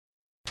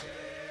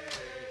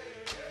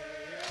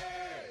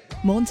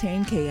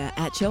Montane Kia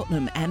at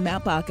Cheltenham and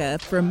Mount Barker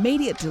for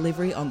immediate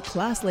delivery on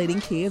class-leading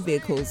Kia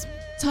vehicles.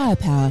 Tyre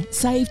Power.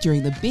 Save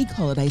during the big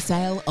holiday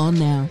sale on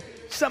now.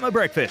 Summer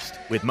Breakfast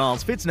with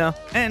Miles Fitzner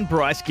and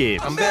Bryce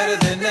Gibbs. I'm better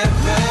than ever.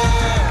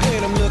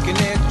 And I'm looking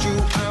at you.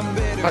 I'm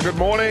better. Good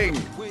morning.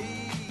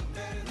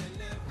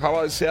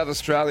 Hello, South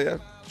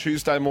Australia.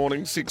 Tuesday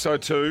morning,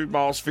 6:02.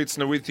 Miles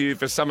Fitzner with you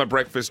for Summer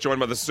Breakfast, joined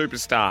by the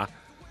superstar,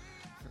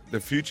 the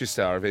future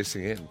star of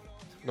SEN.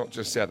 Not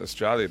just South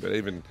Australia, but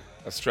even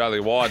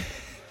Australia-wide.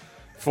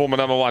 Former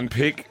number one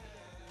pick,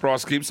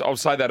 Bryce Gibbs. I'll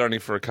say that only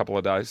for a couple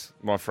of days,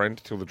 my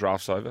friend, till the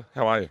draft's over.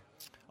 How are you?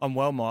 I'm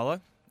well,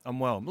 Milo. I'm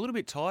well. I'm a little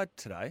bit tired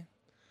today.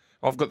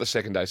 I've got the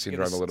second day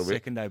syndrome a little bit.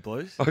 Second day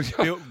blues.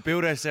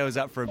 Build ourselves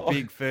up for a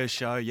big first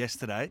show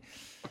yesterday.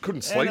 I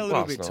couldn't sleep last night. A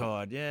little bit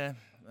tired, yeah.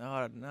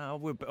 No,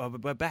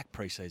 we're back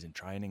pre-season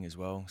training as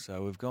well.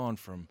 So we've gone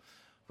from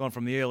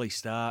the early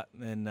start,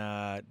 then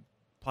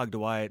plugged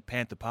away at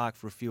Panther Park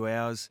for a few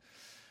hours,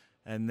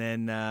 and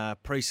then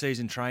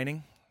pre-season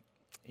training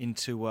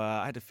into.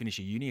 I had to finish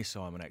a uni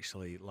assignment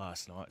actually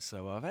last night,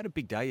 so I've had a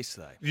big day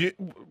yesterday.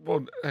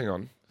 Well, hang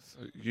on.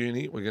 So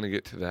uni, we're going to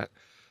get to that.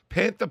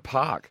 Panther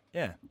Park.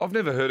 Yeah, I've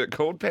never heard it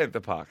called Panther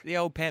Park. The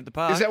old Panther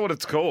Park. Is that what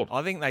it's called?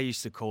 I think they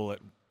used to call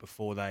it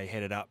before they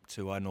headed up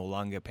to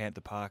Noarlunga Panther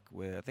Park,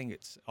 where I think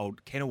it's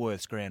old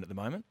Kenilworth's ground at the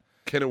moment.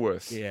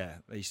 Kenilworth. Yeah,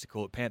 they used to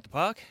call it Panther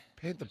Park.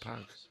 Panther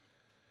Park.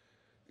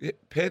 Yeah,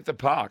 Panther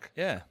Park.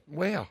 Yeah.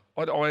 Wow.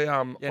 You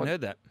hadn't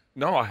heard that?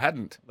 No, I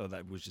hadn't. Well,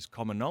 that was just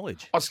common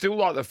knowledge. I still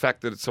like the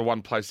fact that it's the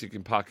one place you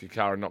can park your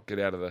car and not get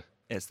out of the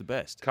It's the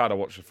best. car to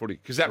watch the footy.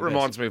 Because that the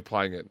reminds me of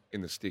playing it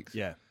in the sticks.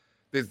 Yeah.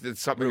 There's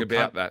something Real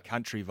about that.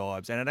 Country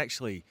vibes. And it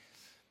actually,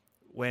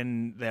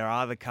 when there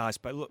are the cars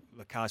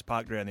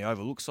parked around the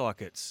Oval, looks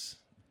like it's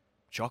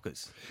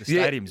chockers. The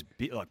stadium's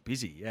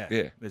busy, yeah.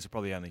 Yeah. There's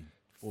probably only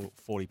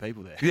 40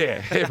 people there.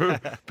 Yeah,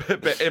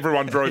 but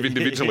everyone drove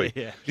individually.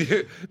 Yeah.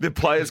 The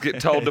players get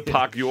told to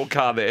park your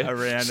car there.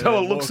 Around so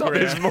and it looks like walk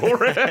there's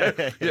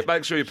more. Yeah,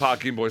 make sure you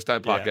park in, boys.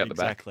 Don't park out the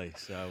back. Exactly.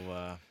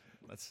 So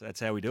that's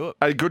how we do it.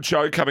 A good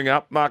show coming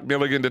up. Mark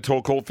Milligan to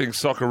talk all things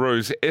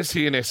Socceroos.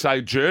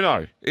 SENSA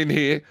Journo in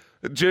here.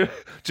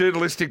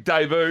 Journalistic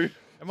debut.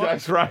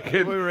 Jace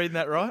Rakin. Are we reading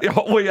that right?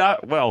 Yeah, we are.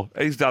 Well,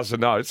 he does the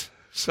notes.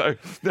 So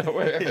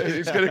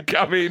he's going to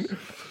come in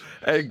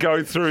and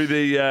go through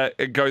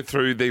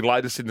the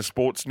latest in the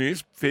sports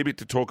news. Fair bit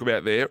to talk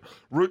about there.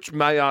 Rooch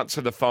may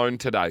answer the phone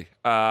today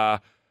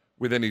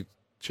with any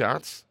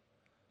chance.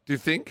 Do you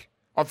think?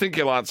 I think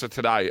he'll answer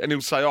today. And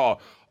he'll say, oh,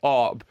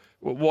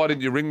 why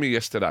didn't you ring me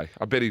yesterday?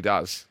 I bet he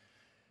does.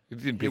 He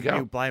didn't pick up.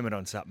 He'll blame it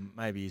on something.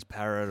 Maybe his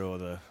parrot or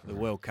the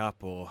World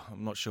Cup, or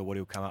I'm not sure what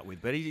he'll come up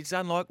with. But it's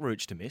unlike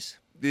Rooch to miss.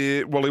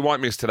 Yeah, well, he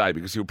won't miss today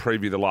because he'll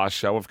preview the last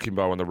show of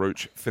Kimbo and the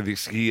Rooch for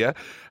this year.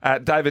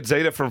 David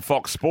Zeta from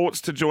Fox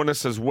Sports to join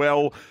us as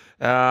well.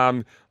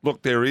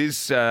 Look, there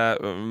is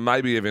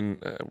maybe even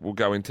we'll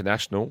go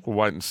international. We'll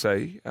wait and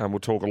see. We'll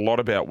talk a lot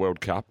about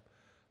World Cup,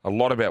 a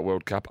lot about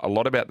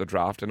the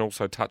draft, and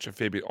also touch a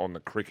fair bit on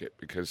the cricket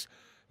because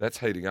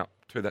that's heating up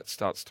too. That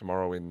starts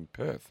tomorrow in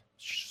Perth.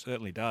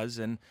 Certainly does.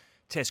 And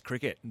Test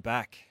cricket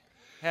back.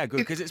 How good?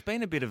 Because it's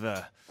been a bit of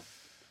a...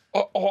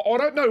 I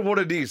don't know what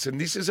it is,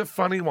 and this is a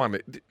funny one.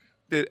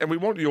 And we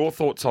want your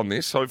thoughts on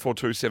this.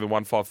 0427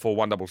 154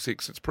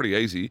 166. It's pretty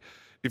easy.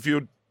 If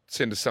you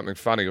send us something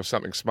funny or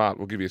something smart,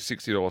 we'll give you a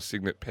 $60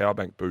 Signet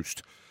Powerbank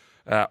boost.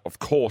 Of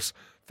course,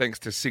 thanks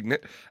to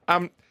Signet.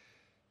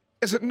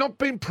 Has it not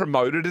been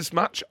promoted as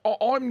much?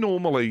 I'm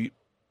normally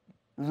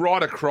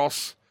right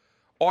across.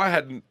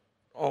 I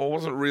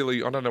wasn't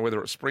really, I don't know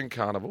whether it's Spring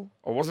Carnival.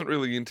 I wasn't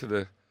really into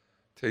the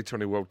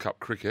T20 World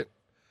Cup cricket.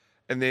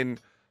 And then...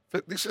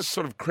 But this has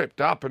sort of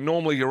crept up, and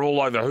normally you're all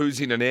over who's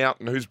in and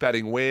out and who's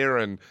batting where.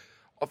 And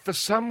for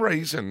some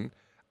reason,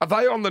 are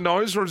they on the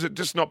nose, or is it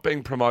just not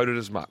being promoted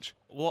as much?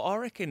 Well, I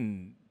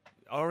reckon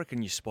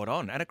you're spot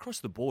on, and across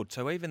the board.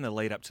 So even the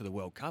lead up to the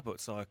World Cup,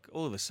 it's like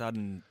all of a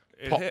sudden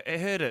it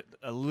heard it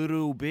a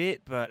little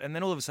bit, and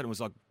then all of a sudden it was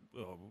like,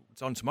 oh,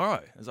 it's on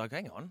tomorrow. It's like,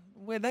 hang on,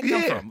 where'd that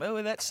come from?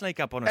 Where'd that sneak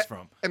up on us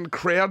from? And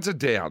crowds are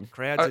down.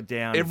 Crowds are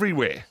down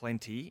everywhere.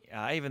 Plenty.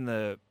 Even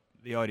the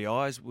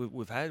ODIs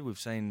we've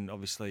seen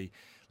obviously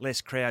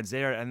less crowds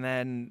there, and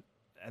then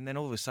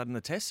all of a sudden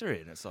the tests are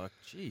in. It's like,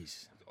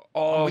 geez,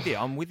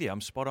 I'm with you. I'm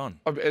spot on.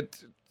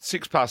 At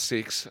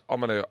 6:06,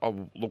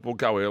 we'll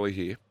go early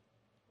here.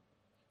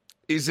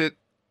 Is it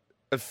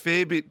a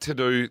fair bit to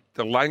do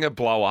the Langer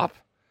blow up?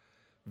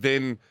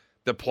 Then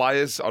the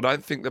players, I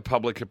don't think the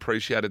public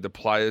appreciated the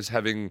players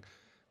having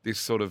this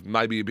sort of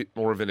maybe a bit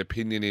more of an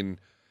opinion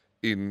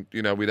in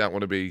we don't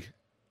want to be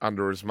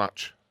under as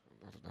much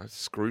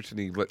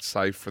scrutiny, let's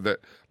say, for that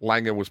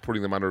Langer was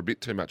putting them under a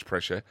bit too much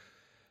pressure.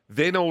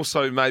 Then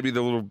also maybe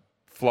the little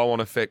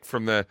flow-on effect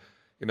from the,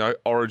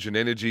 Origin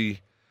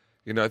Energy,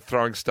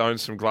 throwing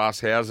stones from glass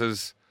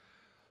houses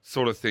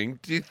sort of thing.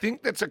 Do you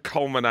think that's a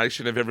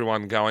culmination of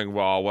everyone going,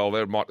 well,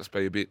 there might just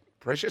be a bit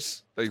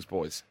precious, these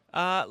boys?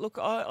 Look,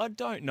 I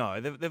don't know.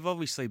 They've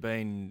obviously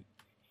been,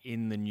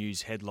 in the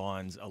news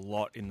headlines a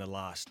lot in the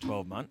last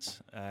 12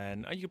 months.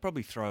 And you could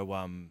probably throw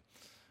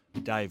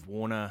Dave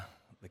Warner,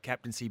 the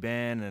captaincy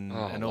ban,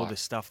 and all the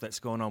stuff that's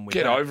gone on with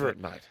Get that. over it,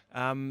 mate.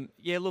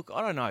 Yeah, look,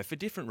 I don't know. For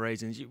different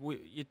reasons,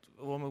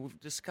 we've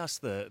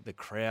discussed the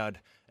crowd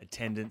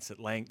attendance at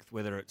length,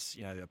 whether it's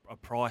a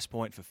price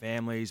point for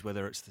families,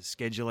 whether it's the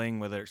scheduling,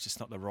 whether it's just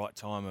not the right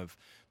time of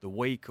the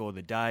week or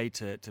the day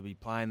to be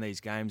playing these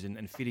games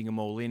and fitting them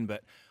all in.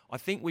 But I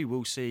think we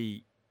will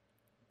see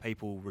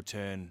people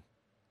return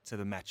to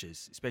the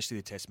matches, especially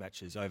the Test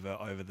matches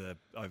over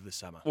the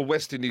summer. Well,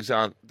 West Indies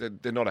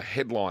they're not a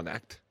headline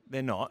act.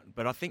 They're not,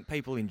 but I think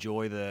people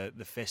enjoy the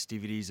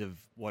festivities of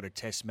what a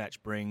Test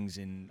match brings,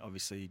 and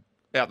obviously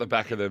Out the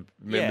back of the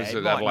members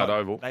at Adelaide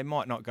Oval. They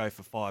might not go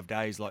for 5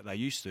 days like they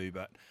used to,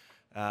 but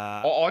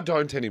I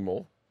don't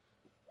anymore.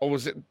 I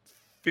was at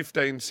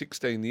 15,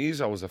 16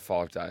 years. I was a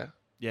 5-dayer,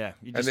 yeah.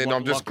 and then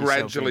I'm just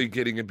gradually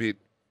getting a bit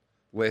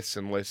less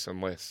and less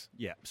and less.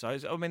 Yeah, so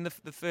I mean the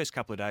first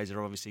couple of days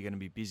are obviously going to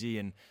be busy,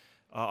 and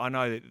I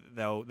know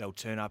that they'll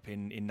turn up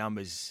in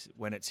numbers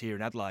when it's here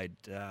in Adelaide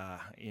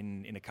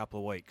in a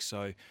couple of weeks.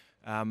 So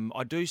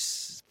I do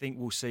think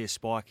we'll see a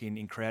spike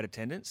in crowd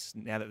attendance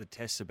now that the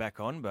Tests are back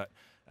on. But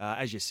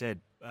as you said,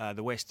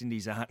 the West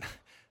Indies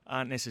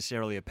aren't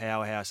necessarily a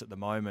powerhouse at the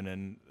moment,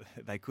 and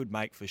they could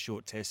make for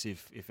short Tests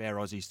if our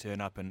Aussies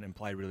turn up and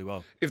play really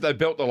well. If they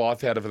belt the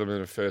life out of them in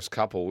the first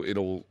couple,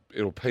 it'll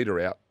peter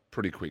out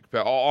pretty quick.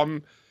 But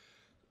I'm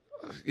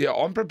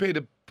prepared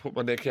to put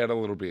my neck out a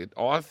little bit.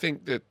 I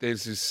think that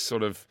there's this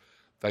sort of,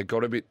 they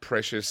got a bit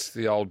precious,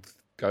 the old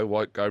go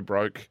woke, go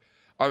broke.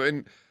 I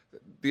mean,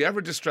 the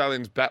average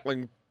Australian's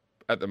battling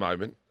at the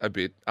moment a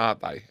bit,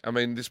 aren't they? I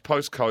mean, this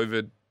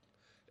post-COVID,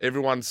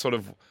 everyone sort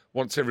of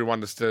wants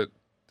everyone to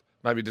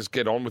maybe just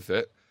get on with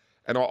it.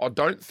 And I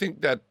don't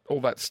think that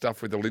all that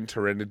stuff with the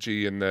Linter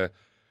energy and the,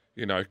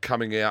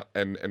 coming out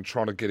and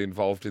trying to get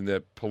involved in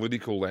the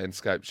political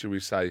landscape, should we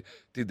say,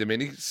 did them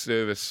any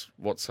service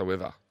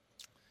whatsoever.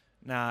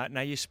 No,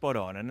 you're spot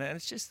on, and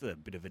it's just a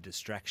bit of a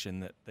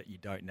distraction that you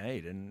don't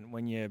need. And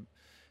when you're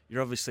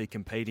obviously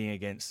competing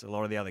against a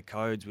lot of the other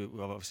codes, we've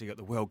obviously got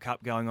the World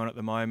Cup going on at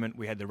the moment.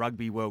 We had the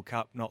Rugby World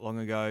Cup not long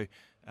ago.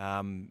 The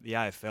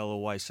AFL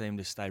always seemed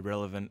to stay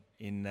relevant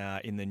in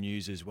the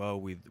news as well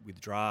with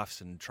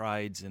drafts and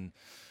trades and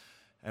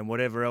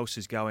whatever else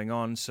is going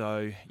on.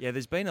 So yeah,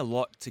 there's been a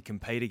lot to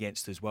compete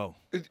against as well.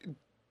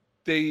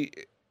 You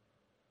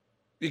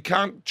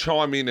can't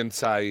chime in and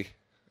say,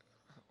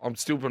 I'm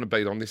still going to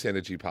beat on this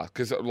energy part,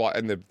 because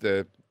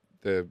the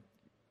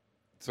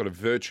sort of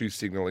virtue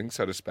signalling,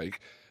 so to speak,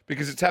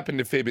 because it's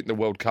happened a fair bit in the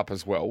World Cup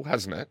as well,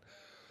 hasn't it?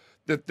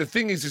 The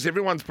thing is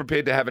everyone's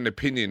prepared to have an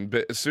opinion,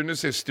 but as soon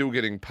as they're still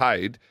getting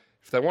paid,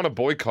 if they want to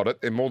boycott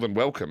it, they're more than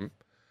welcome.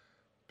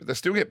 But they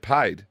still get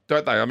paid,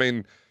 don't they? I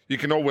mean, you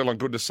can all well and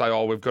good to say,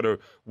 we've got to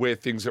wear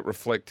things that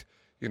reflect,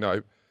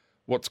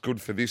 what's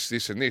good for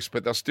this, and this,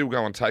 but they'll still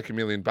go and take $1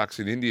 million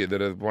in India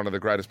that are one of the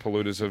greatest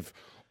polluters of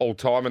all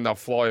time, and they'll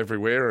fly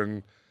everywhere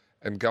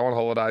and go on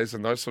holidays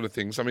and those sort of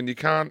things. I mean, you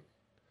can't...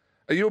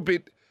 do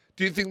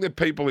you think that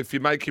people, if you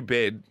make your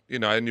bed,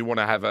 and you want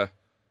to have a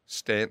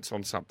stance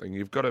on something,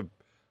 you've got to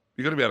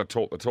be able to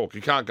talk the talk.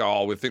 You can't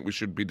go, we think we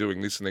should be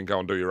doing this and then go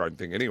and do your own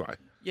thing anyway.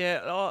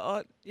 Yeah,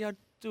 I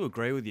do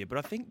agree with you, but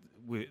I think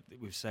we've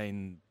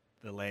seen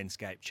the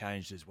landscape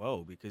changed as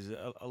well, because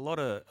a lot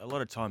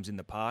of times in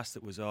the past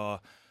it was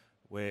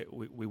where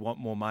we want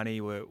more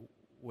money, where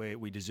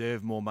we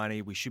deserve more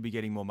money, we should be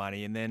getting more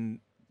money, and then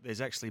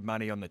there's actually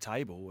money on the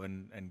table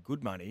and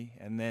good money,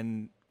 and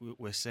then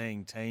we're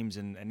seeing teams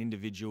and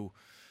individual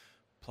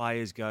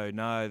players go,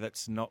 no,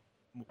 that's not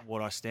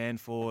what I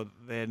stand for,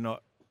 they're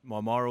not my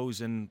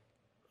morals, and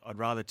I'd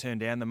rather turn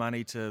down the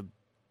money to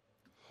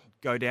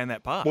go down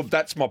that path. Well,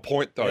 that's my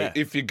point, though. Yeah.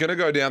 If you're going to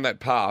go down that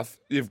path,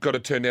 you've got to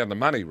turn down the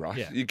money, right?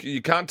 Yeah.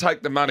 You can't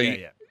take the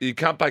money. Yeah. You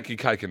can't bake your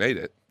cake and eat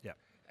it. Yeah.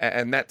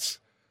 And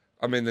that's,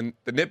 I mean,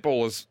 the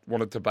netballers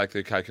wanted to bake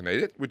their cake and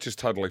eat it, which is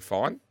totally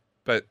fine.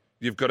 But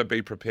you've got to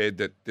be prepared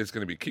that there's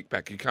going to be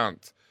kickback. You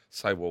can't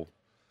say, well,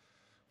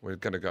 we're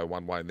going to go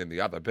one way and then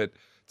the other. But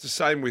it's the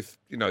same with,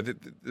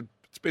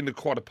 it's been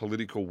quite a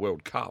political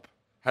World Cup,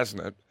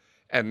 hasn't it?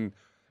 And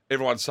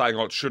everyone's saying,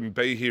 it shouldn't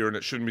be here and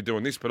it shouldn't be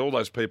doing this, but all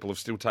those people have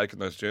still taken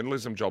those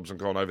journalism jobs and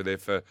gone over there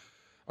for...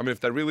 I mean, if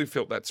they really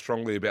felt that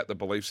strongly about the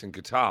beliefs in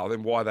Qatar,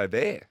 then why are they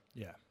there?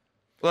 Yeah.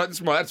 Well,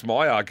 that's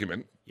my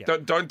argument. Yeah.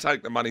 Don't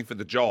take the money for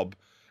the job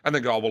and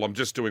then go, well, I'm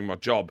just doing my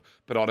job,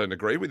 but I don't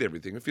agree with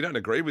everything. If you don't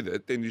agree with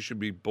it, then you should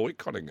be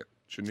boycotting it,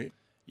 shouldn't you?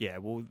 Yeah,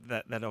 well,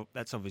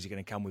 that's obviously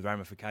going to come with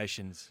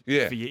ramifications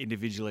for you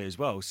individually as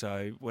well.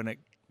 So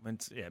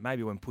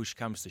maybe when push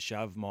comes to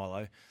shove,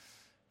 Milo,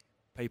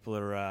 people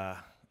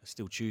are...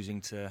 still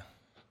choosing to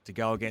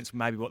go against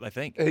maybe what they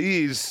think.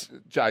 He is,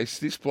 Jace,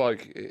 this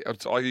bloke,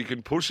 you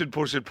can push and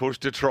push and push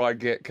to try and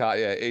get cut.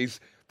 Yeah, he's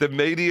the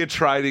media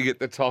training at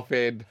the top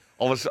end.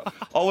 I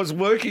was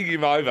working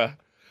him over.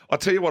 I'll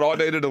tell you what,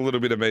 I needed a little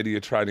bit of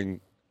media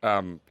training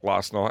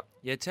last night.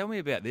 Yeah, tell me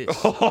about this.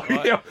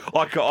 I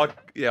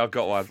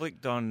got one.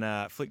 Flicked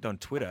on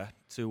Twitter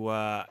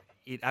to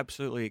it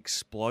absolutely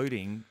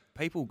exploding,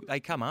 people, they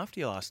come after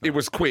you last night. It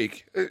was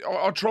quick.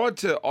 I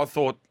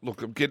thought,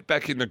 look, get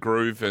back in the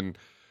groove, and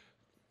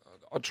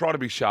I try to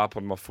be sharp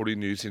on my footy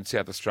news in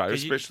South Australia,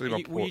 especially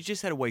my well, you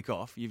just had a week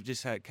off. You've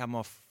just come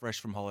off fresh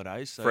from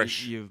holidays. So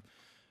Fresh. You're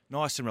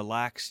nice and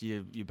relaxed.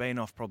 You've been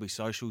off probably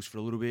socials for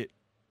a little bit.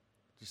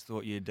 Just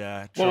thought you'd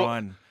try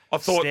and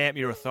stamp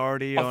your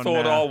authority on. I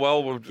thought,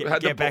 we'll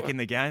get back in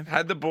the game.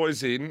 Had the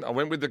boys in. I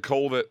went with the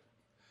call that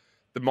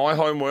my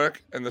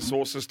homework and the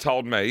sources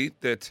told me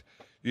that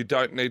you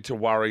don't need to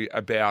worry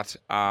about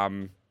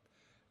McElhaney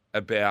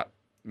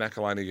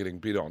getting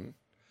bid on.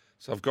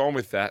 So I've gone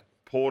with that.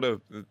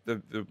 Porter,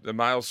 the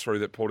mail's through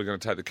that Porter going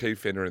to take the key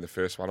fender in the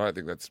first one. I don't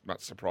think that's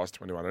much surprise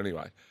to anyone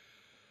anyway.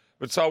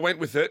 But so I went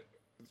with it.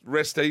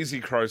 Rest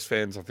easy, Crows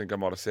fans, I think I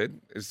might have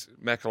said, is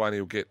McElhaney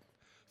will get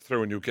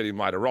through and you'll get him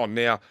later on.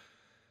 Now,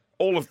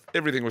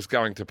 everything was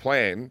going to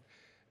plan,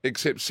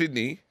 except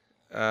Sydney,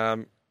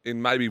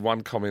 in maybe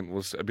one comment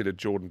was a bit of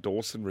Jordan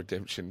Dawson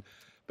redemption,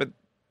 but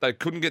they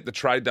couldn't get the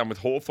trade done with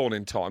Hawthorn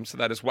in time, so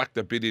they just whacked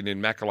a bid in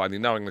McElhaney,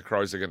 knowing the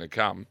Crows are going to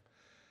come,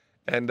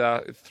 and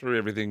it threw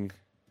everything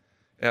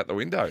out the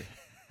window.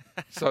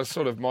 So I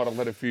sort of might have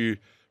let a few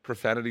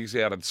profanities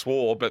out and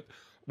swore, but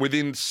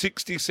within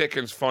 60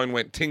 seconds, phone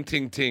went ting,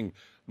 ting, ting.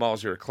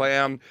 Miles, you're a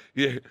clown.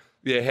 Yeah,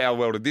 how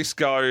well did this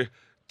go?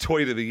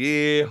 Tweet of the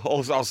year. I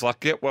was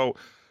like, yeah, well.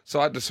 So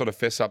I had to sort of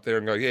fess up there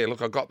and go, yeah,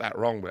 look, I got that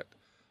wrong. But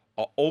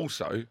I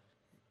also,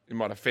 in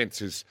my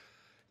defence, is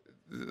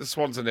the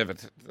Swans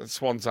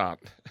aren't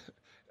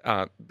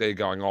they're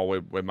going,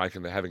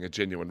 we're having a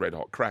genuine red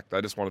hot crack.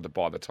 They just wanted to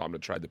buy the time to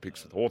trade the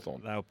picks with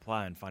Hawthorn. They were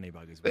playing funny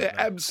buggers. Yeah,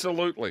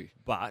 absolutely.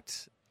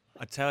 But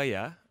I tell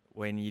you,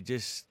 when you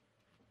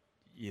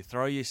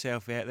throw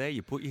yourself out there,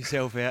 you put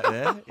yourself out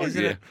there,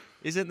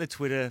 isn't the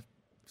Twitter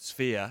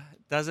sphere,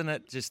 doesn't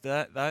it just,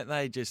 don't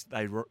they just,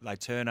 they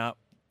turn up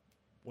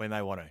when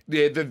they want to?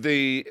 Yeah,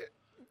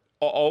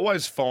 I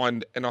always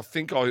find, and I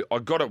think I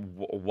got it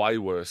way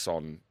worse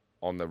on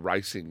the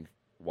racing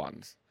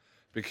ones,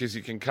 because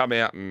you can come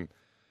out and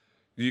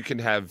you can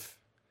have,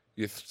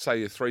 your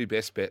 3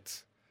 best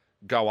bets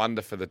go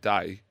under for the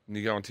day, and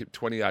you go and tip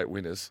 28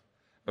 winners,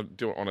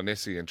 do it on an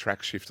SEN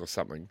track shift or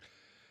something.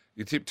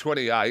 You tip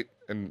 28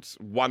 and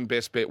 1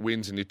 best bet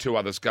wins and your 2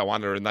 others go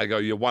under, and they go,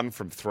 you're 1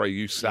 from 3,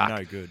 you suck. You're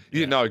no good.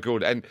 You're no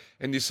good. And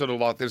you're sort of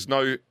like, there's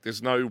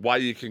no way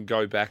you can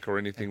go back or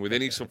anything with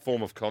any sort of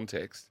form of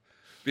context,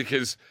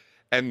 because,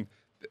 and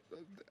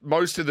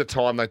most of the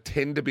time they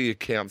tend to be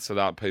accounts that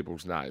aren't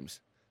people's names.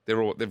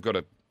 They've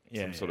got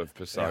some sort of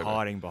persona. They're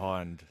hiding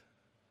behind.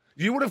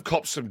 You would have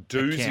copped some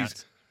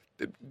doozies.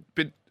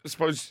 But I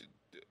suppose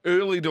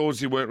early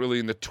doors you weren't really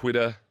in the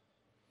Twitter,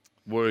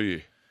 were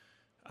you?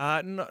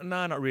 No,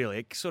 not really.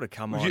 It sort of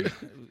come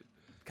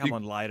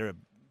on later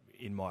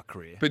in my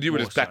career. But you were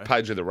just back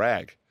page of the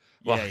rag.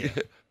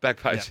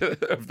 Back page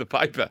of the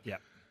paper. Yeah.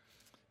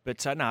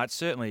 But no, it's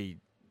certainly,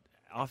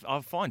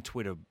 I find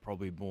Twitter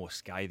probably more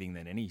scathing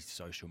than any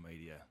social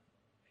media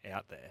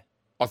out there.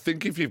 I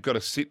think if you've got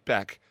to sit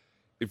back,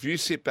 if you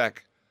sit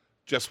back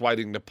just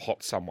waiting to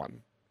pot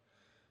someone,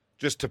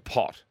 just to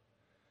pot,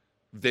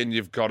 then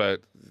you've got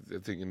to, I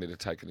think you need to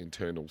take an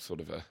internal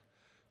sort of a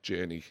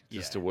journey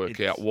just to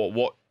work out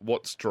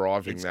what's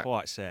driving that. It's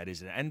quite sad,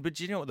 isn't it? But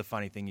do you know what the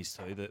funny thing is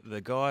too?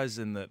 The guys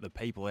and the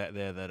people out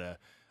there that are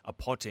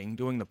potting,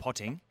 doing the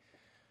potting,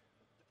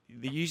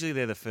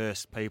 they're the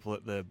first people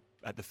at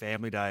the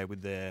family day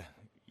with their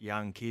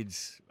young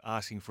kids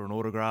asking for an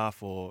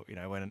autograph, or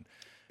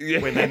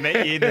when they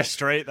meet you in the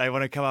street, they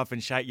want to come up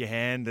and shake your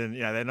hand, and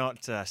they're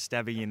not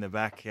stabbing you in the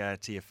back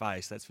to your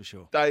face. That's for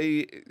sure.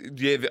 They're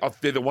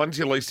the ones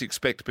you least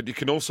expect, but you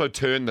can also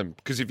turn them,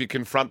 because if you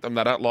confront them,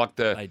 they don't like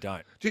the. They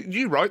don't.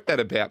 You wrote that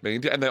about me,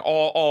 and they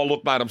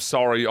look, mate, I'm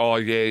sorry. Oh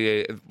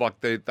yeah, like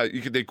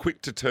they're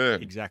quick to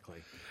turn. Exactly.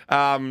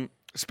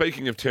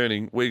 Speaking of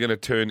turning, we're going to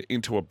turn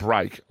into a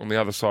break. On the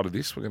other side of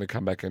this, we're going to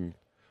come back and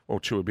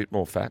chew a bit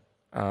more fat.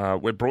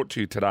 We're brought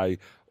to you today,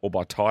 or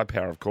by Tyre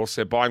Power, of course.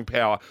 Their buying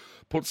power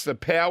puts the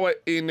power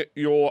in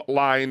your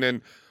lane.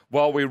 And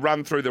while we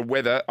run through the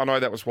weather, I know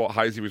that was what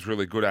Hazy was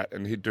really good at,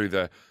 and he'd do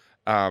the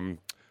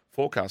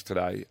forecast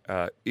today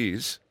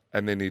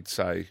and then he'd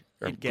say,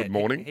 good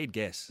morning. He'd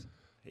guess.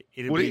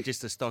 It'd be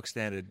just a stock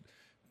standard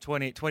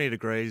 20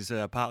 degrees,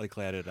 partly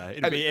clouded today.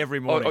 It'd be every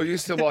morning. I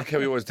used to like how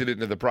he always did it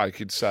into the break.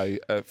 He'd say,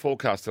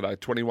 forecast today,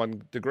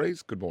 21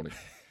 degrees, good morning.